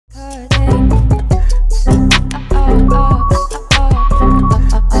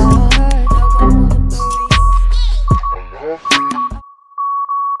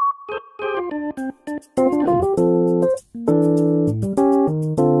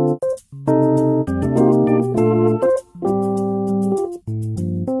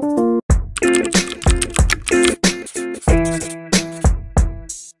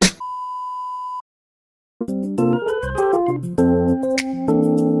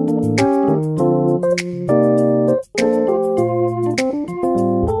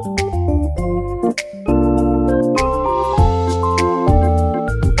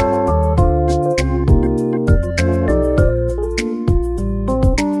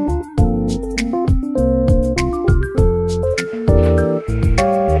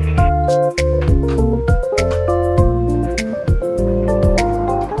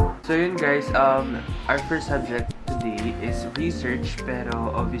subject today is research,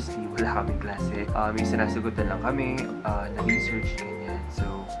 pero obviously wala kaming klase. May sinasagutan lang kami na research, ganyan. So,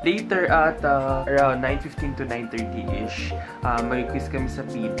 later at around 9:15 to 9:30-ish, may quiz kami sa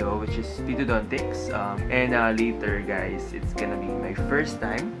PIDO, which is Pedodontics. And later, guys, it's gonna be my first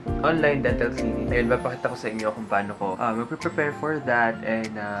time online dental clinic. Ayun, mapakita ko sa inyo kung paano ko mag-prepare for that,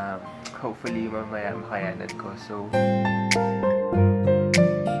 and hopefully mamaya makayanan ko. So,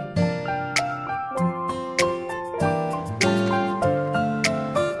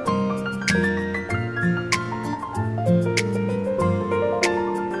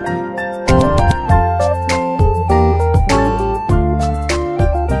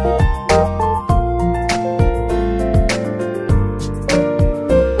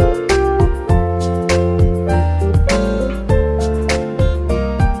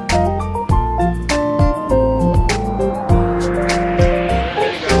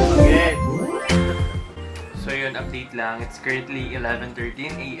 it's currently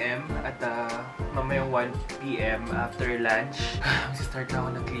 11:13 AM at mamayang 1 PM after lunch. Mag-start na ako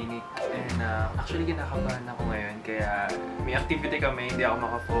ng clinic, and actually kinakabahan ako ngayon kaya may activity kami, hindi ako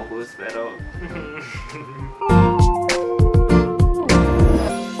makafocus, pero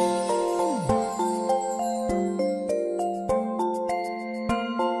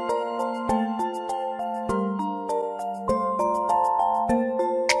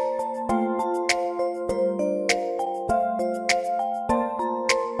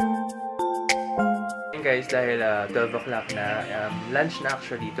guys, dahil 12 o'clock na, lunch na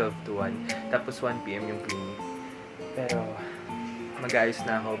actually, 12 to 1, tapos 1 PM yung clinic. Pero mag-ayos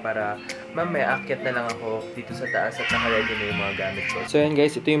na ako para mamaya akyat na lang ako dito sa taas at naka-ready na yung mga gamit ko. So ayan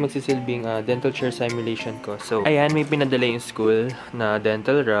guys, ito yung magsisilbing dental chair simulation ko. So ayan, may pinadala yung school na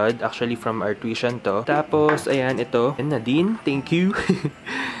dental rod, actually from our tuition to. Tapos ayan, ito, and Nadine, thank you.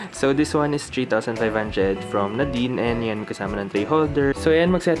 So this one is 3,500 from Nadine, and yan kasama ng tray holder. So ayan,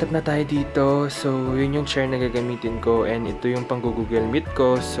 mag-setup na tayo dito. So yun yung chair na gagamitin ko, and ito yung pang-Google Meet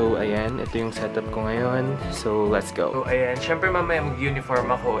ko. So ayan, ito yung setup ko ngayon. So let's go. So ayan, syempre mamaya mag-uniform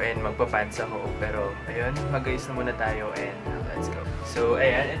ako and magpapants ako. Pero ayun, mag-ayos na muna tayo, and let's go. So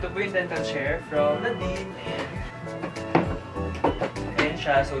ayan, ito po yung dental chair from Nadine, and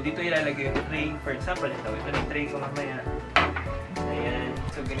siya. So dito ilalagay yung tray. For example, ito yung tray ko mamaya. Ayan.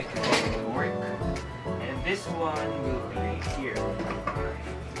 So, ganito will work. And this one will be here.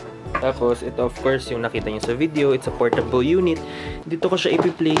 Tapos, ito of course, yung nakita nyo sa video, it's a portable unit. Dito ko siya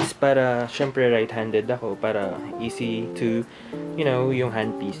ipi-place para, syempre, right-handed ako, para easy to, you know, yung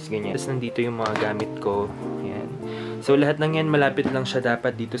handpiece, ganyan. Tapos, nandito yung mga gamit ko. Ayan. So, lahat ng yan, malapit lang siya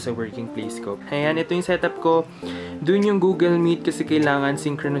dapat dito sa working place ko. Ayan, ito yung setup ko. Doon yung Google Meet kasi kailangan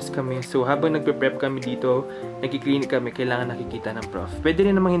synchronous kami. So, habang nagpe-prep kami dito, nagkiklinik kami, kailangan nakikita ng prof. Pwede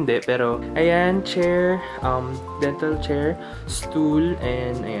rin namang hindi, pero ayan, chair, dental chair, stool,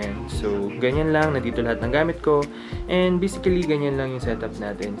 and ayan. So, ganyan lang. Nandito lahat ng gamit ko. And basically, ganyan lang yung setup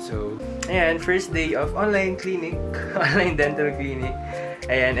natin. So, ayan, first day of online clinic, online dental clinic.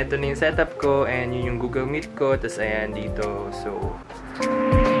 Ayan, ito na yung setup ko, and yun yung Google Meet ko. Tapos, ayan, dito. So,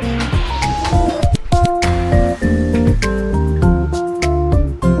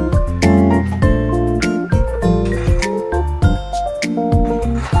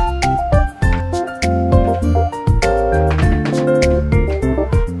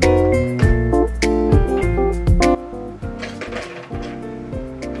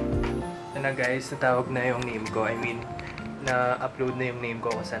 guys, natawag na yung name ko. I mean, na-upload na yung name ko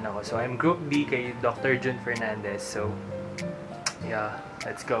kung saan ako. So, I'm Group B kay Dr. Jun Fernandez. So, yeah,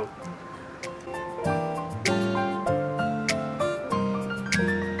 let's go.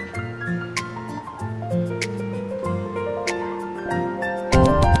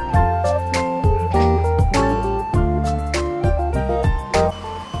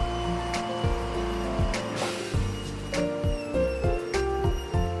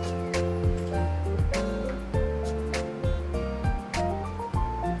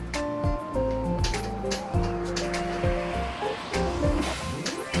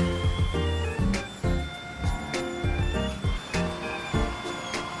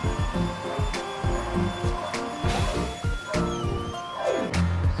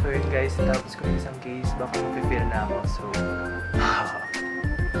 Guys, tapos ko isang case, baka mag-feel na ako. So,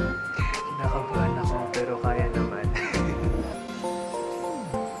 kinakabahan ako, pero kaya naman.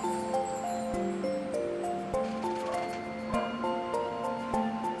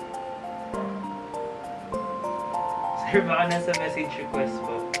 Sir, baka nasa message request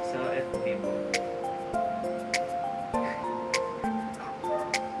po sa FB po.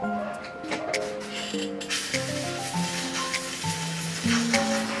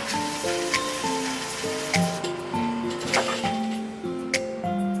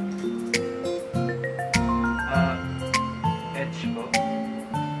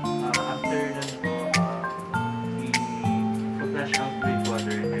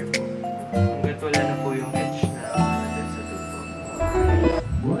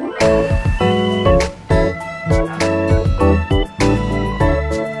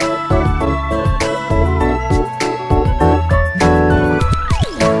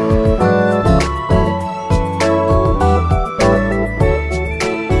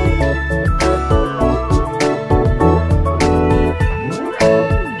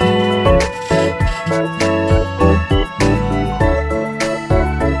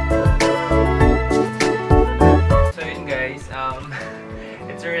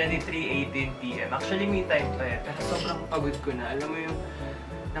 It's already 3:18 PM. Actually, may time pa eh. Pero sobrang pagod ko na. Alam mo yung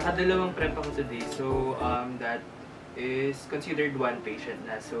nakadalawang prep ako today. So, that is considered one patient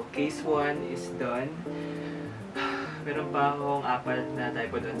na. So, case 1 is done. Meron pa akong 4 na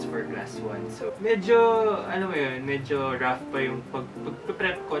typodonts for class 1. So, medyo, ano mo yun, medyo rough pa yung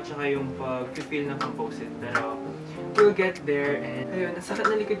pag-prep ko tsaka yung pag-feel ng composite. Pero, we'll get there. And, ayun, nasakit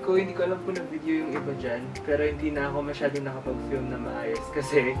na likod ko. Hindi ko alam kung nag-video yung iba dyan. Pero hindi na ako masyadong nakapag-film na maayos.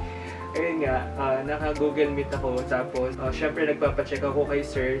 Kasi, ayun nga, naka-Google Meet ako. Tapos, syempre nagpapacheck ako kay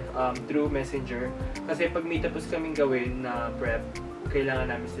sir through Messenger. Kasi pag may tapos kaming gawin na prep,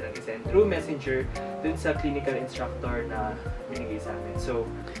 kailangan namin silang isend through Messenger dun sa clinical instructor na binigay sa amin.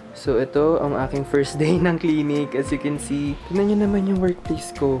 So ito ang aking first day ng clinic. As you can see, tignan nyo naman yung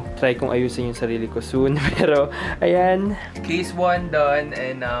workplace ko. Try kong ayusin yung sarili ko soon. Pero, ayan. Case 1 done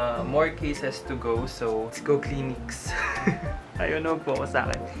and more cases to go. So, let's go clinics. Ayun na po ako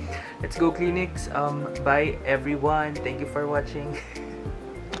sa akin. Let's go clinics. Bye everyone. Thank you for watching.